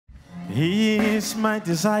He is my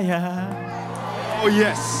desire. Oh,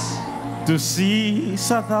 yes. To see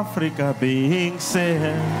South Africa being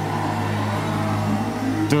saved.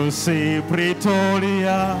 To see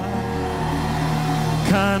Pretoria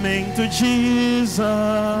coming to Jesus.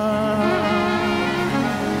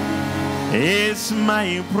 It's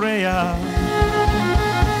my prayer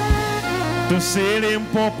to see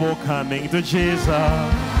Limpopo coming to Jesus.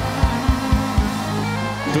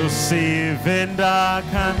 To see Venda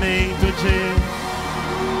coming to Jesus.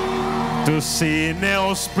 To see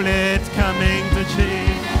Nail Split coming to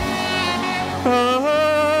Jesus.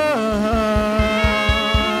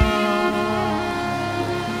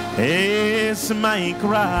 It's my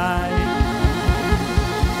cry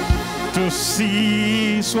to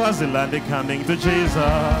see Swaziland coming to Jesus.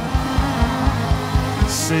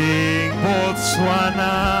 Sing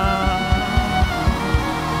Botswana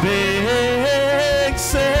being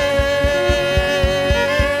saved.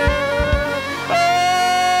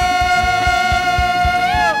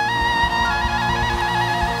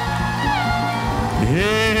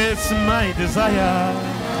 It's my desire,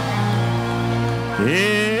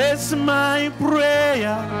 it's my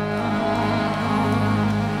prayer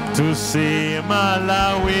to see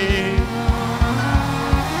Malawi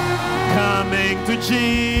coming to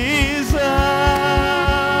Jesus.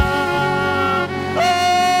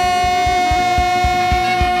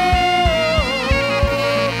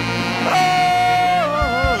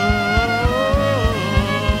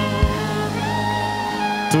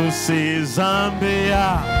 To see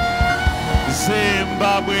Zambia,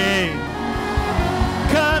 Zimbabwe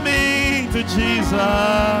coming to Jesus.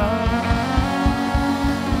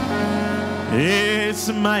 It's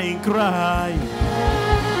my cry,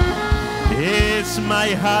 it's my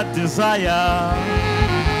heart desire,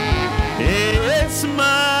 it's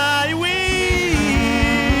my will.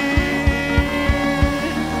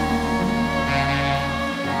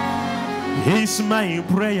 It's my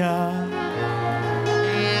prayer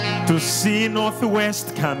to see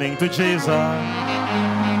Northwest coming to Jesus.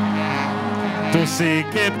 To see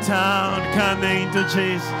Cape Town coming to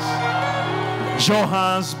Jesus.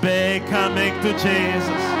 Johannesburg coming to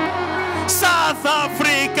Jesus. South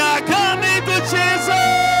Africa coming to Jesus.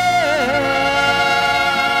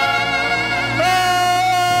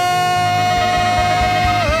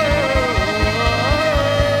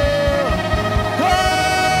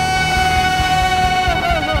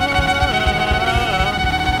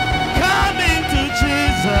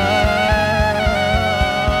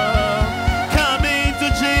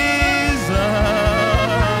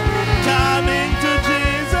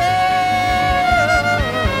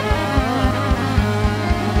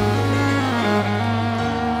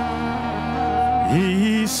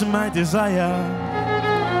 My desire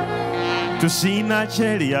to see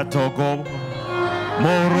Nigeria, Togo,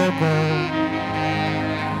 Morocco,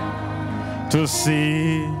 to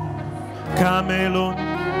see Cameroon,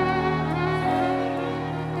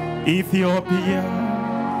 Ethiopia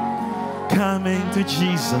coming to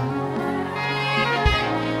Jesus.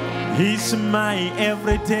 It's my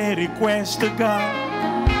everyday request to God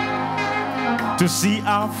to see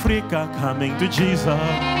Africa coming to Jesus.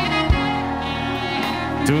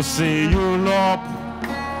 To see Europe,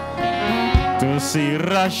 to see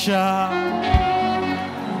Russia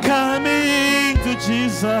coming to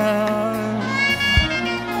Jesus.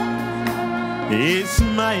 It's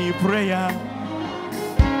my prayer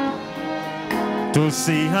to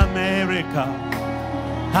see America,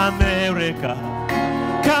 America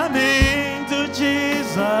coming to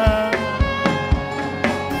Jesus.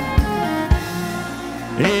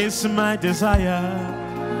 It's my desire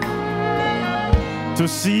to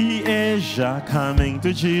see Asia coming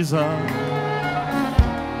to Jesus,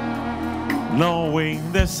 knowing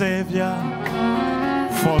the Savior,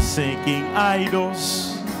 forsaking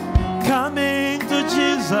idols, coming to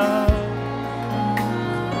Jesus.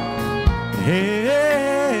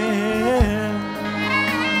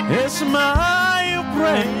 It's my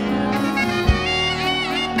prayer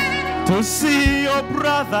to see your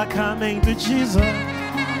brother coming to Jesus,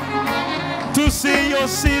 to see your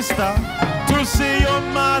sister, to see your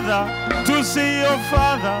mother, to see your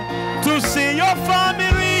father, to see your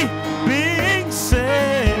family being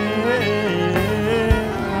saved.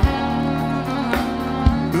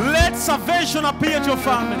 Let salvation appear to your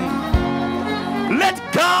family. Let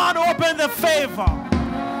God open the favor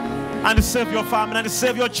and save your family and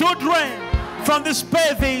save your children from this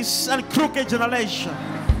perverse and crooked generation.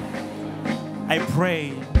 I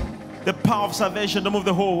pray the power of salvation to move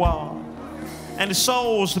the whole world and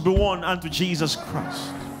souls to be won unto Jesus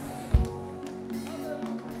Christ.